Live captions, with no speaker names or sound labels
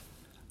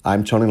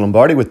I'm Tony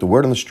Lombardi with the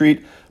Word on the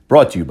Street,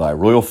 brought to you by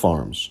Royal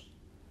Farms.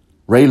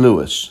 Ray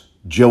Lewis,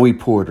 Joey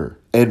Porter,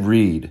 Ed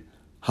Reed,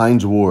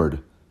 Hines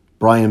Ward,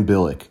 Brian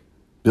Billick,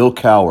 Bill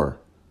Cowher,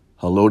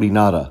 Haloti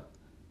Ngata,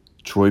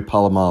 Troy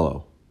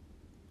Polamalu.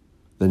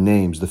 The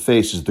names, the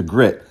faces, the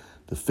grit,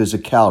 the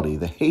physicality,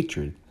 the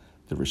hatred,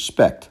 the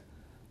respect,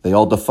 they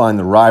all define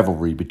the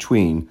rivalry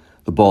between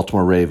the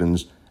Baltimore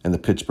Ravens and the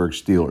Pittsburgh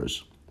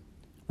Steelers.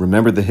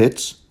 Remember the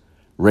hits?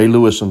 Ray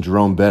Lewis on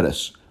Jerome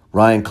Bettis,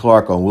 Ryan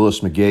Clark on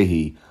Willis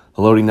McGahee,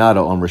 Haloti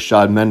Ngata on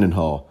Rashad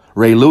Mendenhall,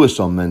 Ray Lewis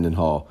on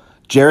Mendenhall,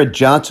 Jared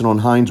Johnson on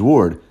Hines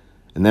Ward,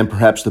 and then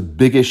perhaps the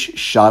biggest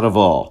shot of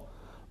all,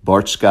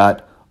 Bart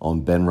Scott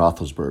on Ben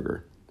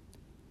Roethlisberger.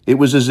 It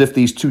was as if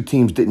these two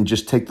teams didn't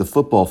just take the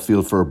football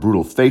field for a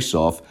brutal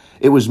face-off.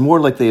 It was more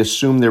like they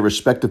assumed their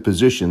respective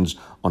positions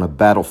on a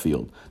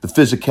battlefield. The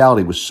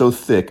physicality was so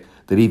thick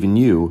that even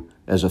you,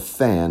 as a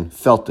fan,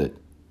 felt it.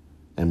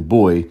 And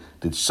boy,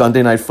 did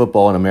Sunday Night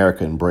Football in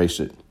America embrace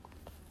it.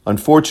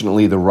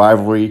 Unfortunately, the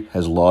rivalry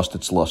has lost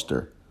its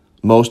luster.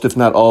 Most, if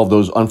not all, of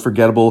those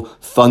unforgettable,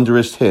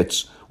 thunderous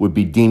hits would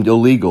be deemed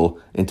illegal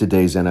in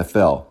today's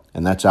NFL,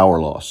 and that's our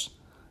loss.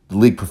 The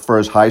league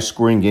prefers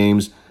high-scoring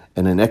games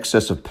and an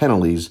excess of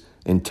penalties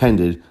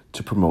intended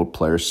to promote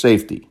player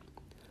safety.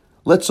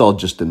 Let's all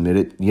just admit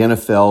it, the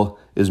NFL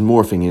is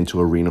morphing into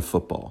arena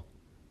football.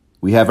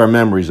 We have our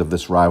memories of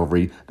this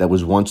rivalry that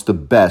was once the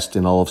best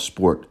in all of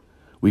sport.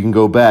 We can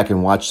go back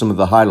and watch some of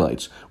the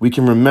highlights. We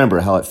can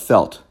remember how it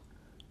felt.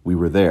 We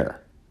were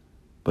there.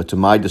 But to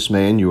my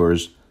dismay and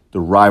yours, the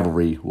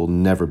rivalry will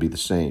never be the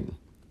same.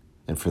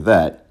 And for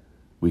that,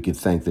 we can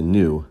thank the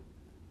new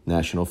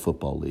National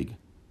Football League.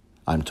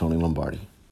 I'm Tony Lombardi.